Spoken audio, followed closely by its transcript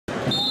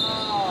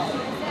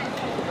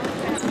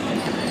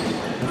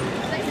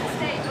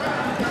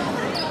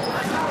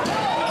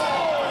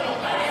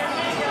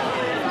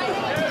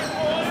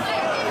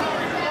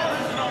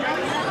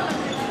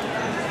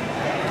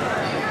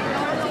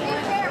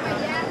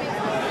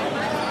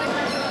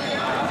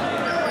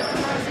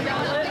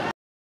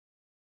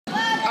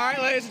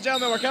and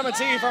gentlemen, we're coming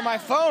to you from my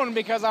phone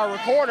because our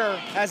recorder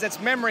has its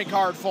memory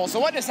card full. So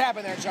what just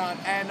happened there, John?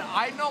 And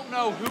I don't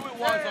know who it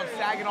was on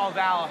Saginaw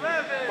Valley,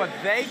 but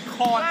they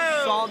caught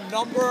some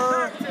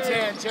number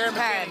 10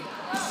 sleeping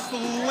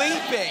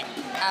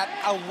at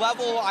a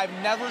level I've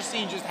never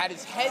seen. Just had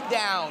his head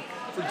down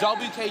for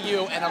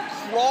WKU and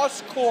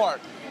across court,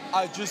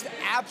 just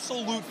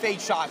absolute fake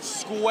shot,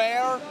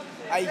 square.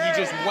 He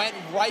just went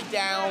right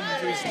down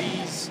to his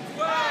knees.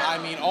 I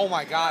mean, oh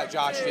my God,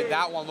 Josh, did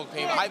that one look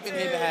painful? I've been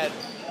hit in the head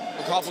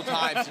a couple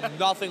times,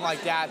 nothing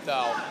like that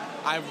though.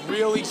 I'm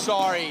really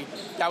sorry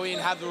that we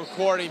didn't have the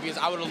recording because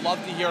I would have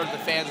loved to hear the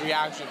fans'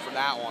 reaction from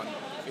that one.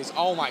 Because,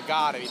 oh my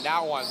God, I mean,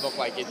 that one looked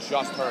like it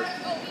just hurt.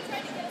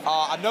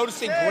 I'm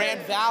noticing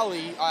Grand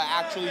Valley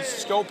actually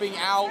scoping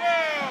out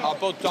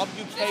both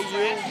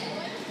WKU,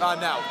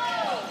 no,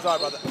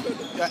 sorry about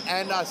that,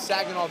 and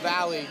Saginaw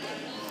Valley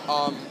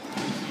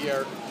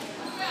here.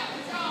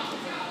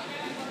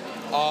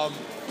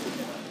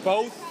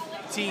 Both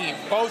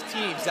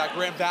teams that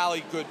Grand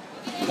Valley could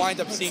wind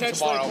up seeing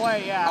tomorrow.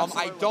 Play, yeah,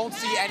 I don't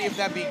see any of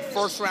them being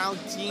first-round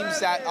teams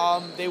that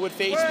they would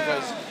face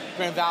because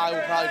Grand Valley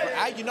will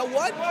probably. You know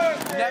what?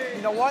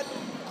 You know what?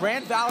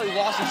 Grand Valley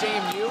lost to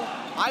JMU.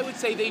 I would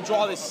say they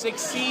draw the 6th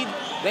seed.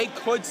 They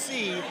could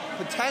see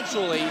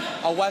potentially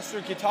a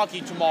Western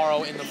Kentucky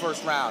tomorrow in the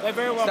first round. They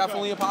very well it's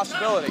definitely a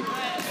possibility.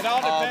 It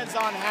all depends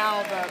on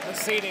how the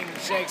seeding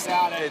shakes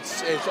out.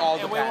 It's all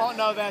depends. And we won't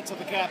know that until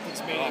the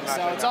captain's meeting.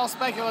 So it's all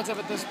speculative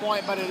at this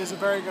point, but it is a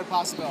very good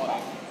possibility.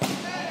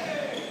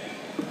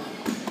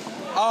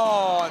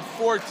 Oh, and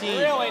 14.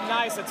 Really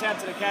nice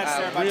attempt at a catch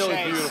there by really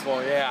Chase. Really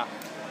beautiful, yeah.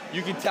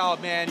 You can tell,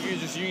 man, you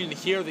can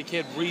hear the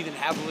kid breathing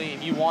heavily,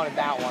 and you wanted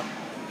that one.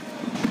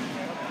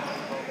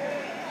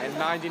 And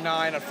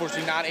 99,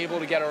 unfortunately not able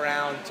to get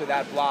around to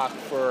that block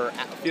for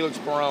Felix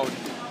Barone.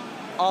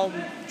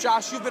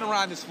 Josh, you've been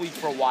around this league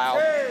for a while.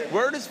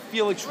 Where does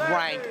Felix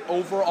rank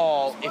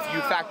overall if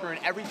you factor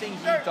in everything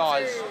he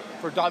does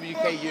for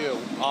WKU?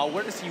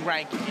 Where does he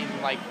rank in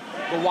like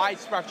the wide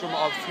spectrum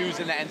of who's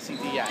in the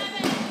NCDA,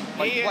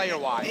 like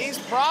player-wise? He's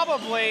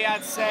probably,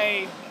 I'd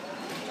say,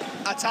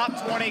 a top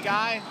 20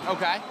 guy.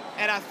 Okay.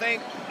 And I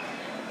think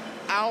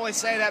I only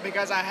say that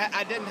because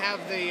I didn't have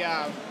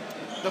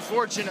the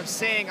fortune of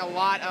seeing a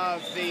lot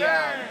of the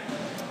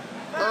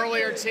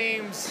earlier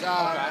teams.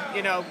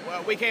 You know,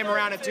 we came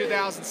around in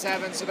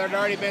 2007, so there'd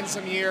already been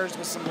some years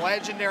with some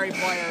legendary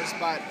players.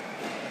 But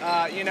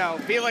you know,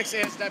 Felix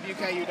is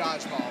WKU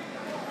Dodgeball.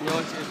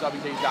 Felix is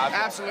WKU Dodgeball.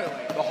 Absolutely.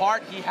 The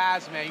heart he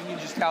has, man, you can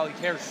just tell he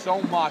cares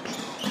so much.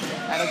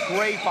 And a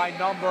great by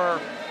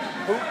number,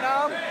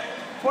 Putnam?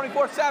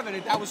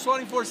 24/7. That was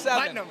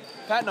 24/7.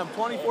 Putnam,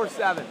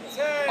 24/7.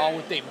 Oh,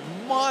 with a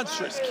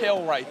monstrous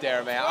kill right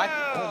there, man.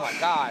 Oh my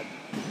God.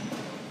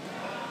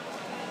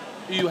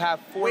 You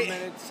have 4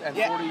 minutes and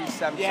 47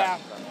 seconds.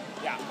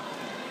 Yeah.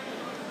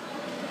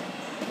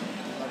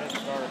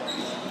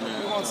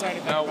 We won't say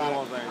anything about it. No, we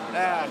won't say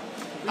anything.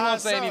 We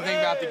won't say anything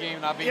about the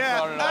game not being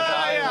started on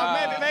time.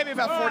 Yeah, maybe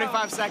about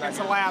 45 seconds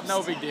elapsed.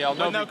 No big deal.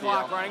 No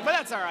clock running, but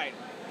that's all right.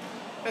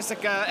 It's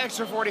like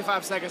extra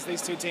 45 seconds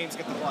these two teams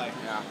get to play.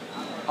 Yeah.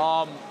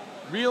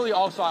 Really,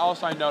 also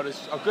I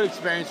noticed a good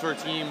experience for a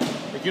team,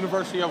 the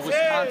University of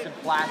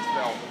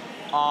Wisconsin-Platteville,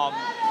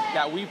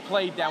 that we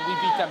played them. We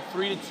beat them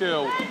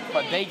 3-2,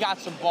 but they got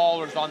some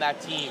ballers on that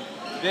team.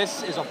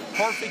 This is a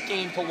perfect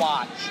game to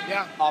watch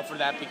for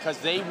them because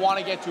they want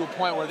to get to a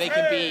point where they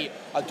can be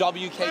a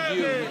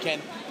WKU who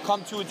can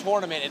come to a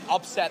tournament and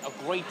upset a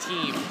great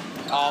team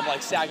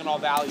like Saginaw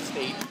Valley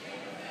State.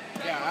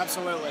 Yeah,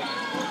 absolutely.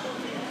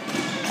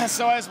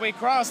 So as we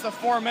cross the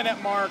 4-minute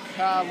mark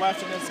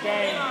left in this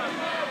game,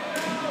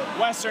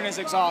 Western is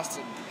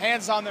exhausted.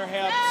 Hands on their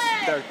hips.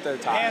 They're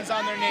tired. Hands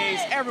on their knees.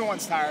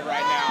 Everyone's tired right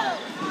now.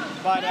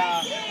 But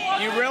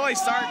you really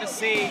start to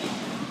see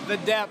the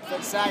depth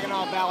that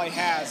Saginaw Valley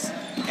has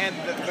and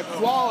the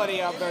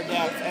quality of their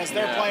depth as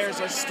their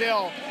players are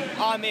still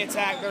on the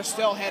attack. They're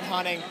still head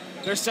hunting.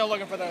 They're still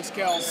looking for those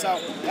kills. So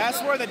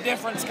that's where the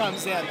difference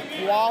comes in,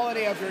 the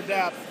quality of your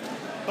depth.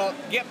 But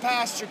get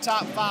past your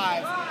top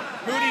 5.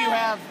 Who do you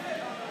have,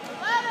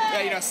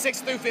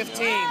 6 through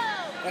 15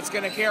 that's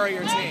going to carry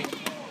your team?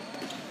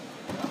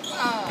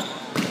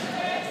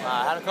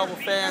 I had a couple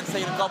fans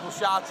taking a couple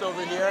shots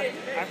over here.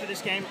 After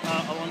this game,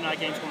 alumni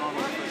game's going on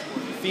in the first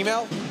quarter.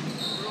 Female?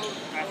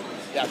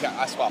 Afterwards. Yeah, okay,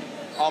 as well.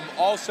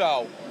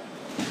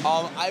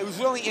 It was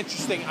really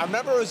interesting. I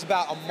remember it was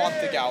about a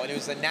month ago, and it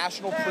was a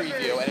national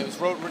preview, and it was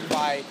written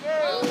by,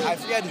 I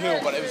forget who,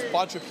 but it was a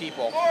bunch of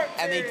people.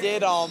 And they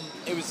did, I'm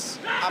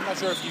not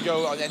sure if you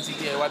go on the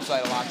NCDA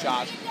website a lot,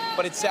 Josh,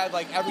 but it said,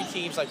 like, every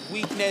team's, like,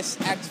 weakness,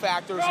 X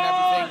factors, and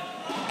everything.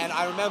 And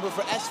I remember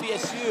for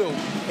SVSU,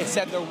 it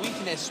said their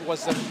weakness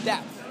was their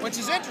depth. Which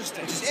is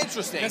interesting.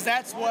 Because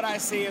that's what I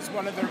see as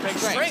one of their big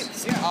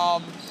strengths. Yeah.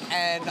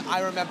 And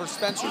I remember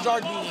Spencer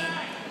Jardine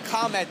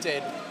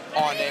commented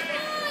on it,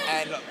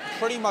 and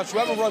pretty much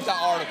whoever wrote that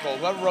article,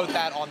 whoever wrote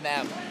that on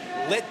them,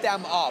 lit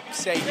them up,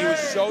 saying he was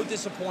so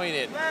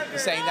disappointed, and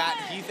saying that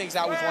he thinks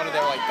that was one of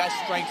their best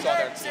strengths on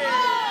their team.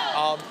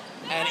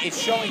 And it's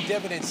showing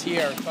dividends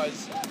here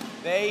because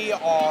they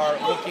are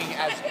looking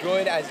as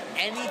good as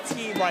any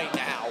team right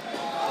now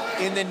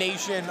in the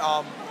nation.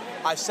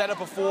 I've said it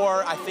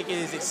before, I think it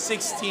is a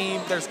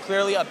 6-team. There's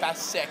clearly a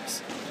best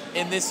 6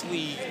 in this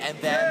league, and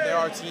then there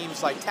are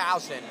teams like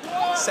Towson,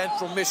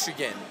 Central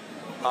Michigan,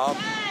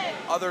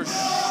 other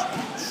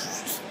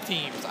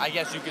teams, I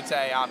guess you could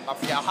say, I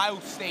forget, Ohio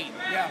State,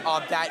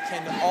 that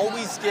can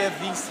always give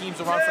these teams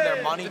a run for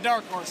their money. The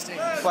dark horse teams.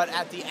 But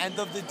at the end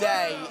of the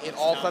day, it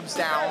all comes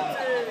down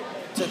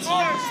to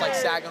teams like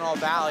Saginaw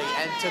Valley,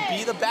 and to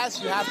be the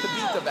best, you have to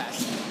beat the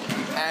best.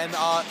 And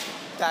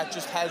that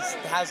just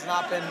has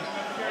not been,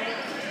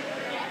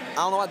 I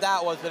don't know what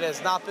that was, but it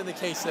has not been the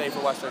case today for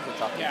Western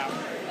Kentucky. Yeah.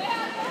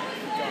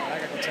 I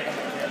gotta go check on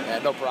that. Yeah,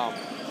 no problem.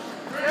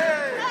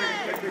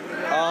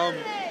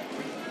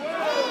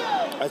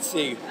 Let's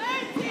see.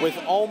 With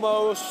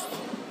almost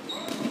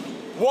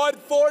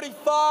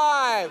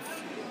 1:45,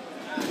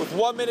 with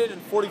 1 minute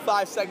and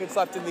 45 seconds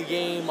left in the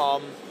game,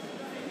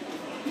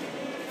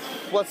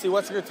 let's see,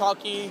 Western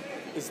Kentucky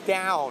is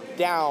down,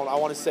 I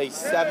want to say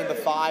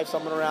 7-5,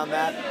 something around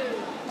that.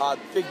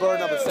 Big Bird,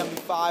 number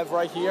 75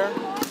 right here.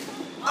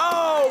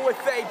 Oh, with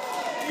a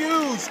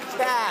huge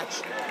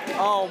catch.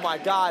 Oh my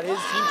God, he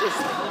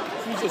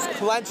just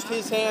clenched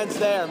his hands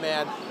there,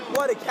 man.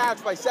 What a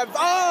catch by 7.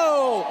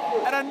 Oh,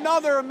 and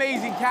another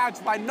amazing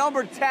catch by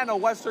number 10 of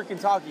Western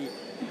Kentucky,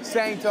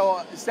 saying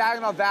to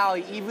Saginaw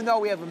Valley, even though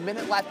we have a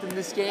minute left in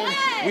this game,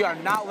 we are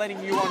not letting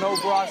you run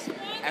over us.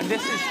 And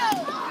this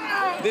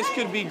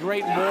could be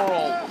great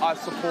moral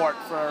support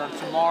for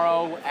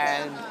tomorrow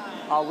and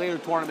later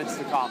tournaments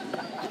to come.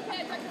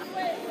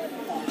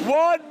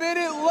 1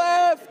 minute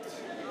left.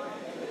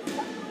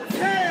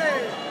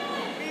 10,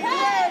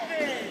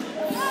 11.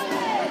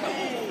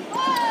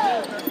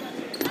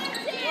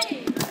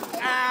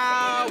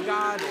 Ow,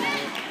 God.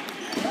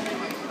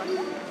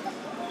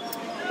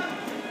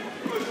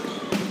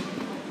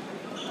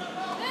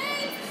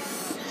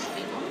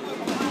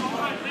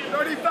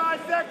 35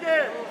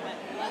 seconds.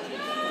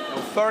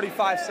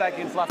 35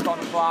 seconds left on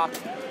the clock.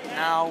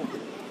 Now,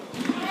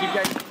 keep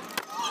getting.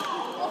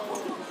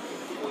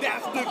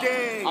 That's the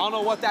game. I don't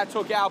know what that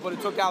took out, but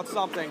it took out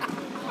something.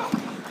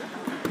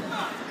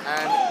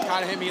 And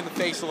kind of hit me in the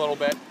face a little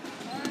bit.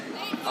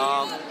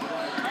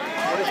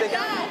 What is it?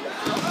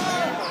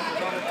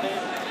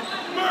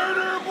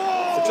 Murder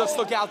ball. It just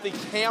took out the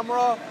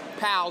camera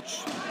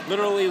pouch,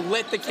 literally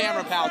lit the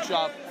camera pouch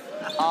up.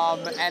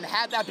 And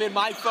had that been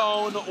my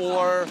phone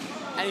or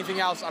anything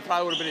else, I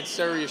probably would have been in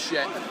serious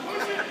shit.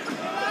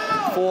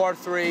 4,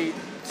 3,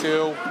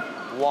 2,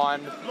 1.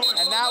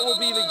 And that will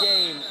be the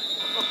game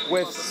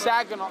with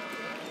Saginaw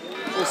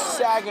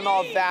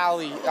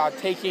Valley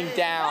taking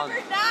down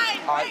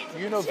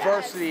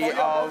University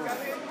of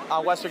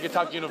Western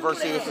Kentucky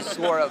University with a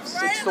score of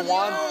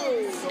 6-1.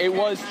 It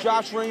was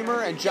Josh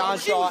Reamer and John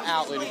Shaw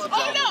out, ladies and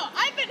gentlemen. Oh no,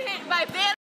 I've been hit by bad.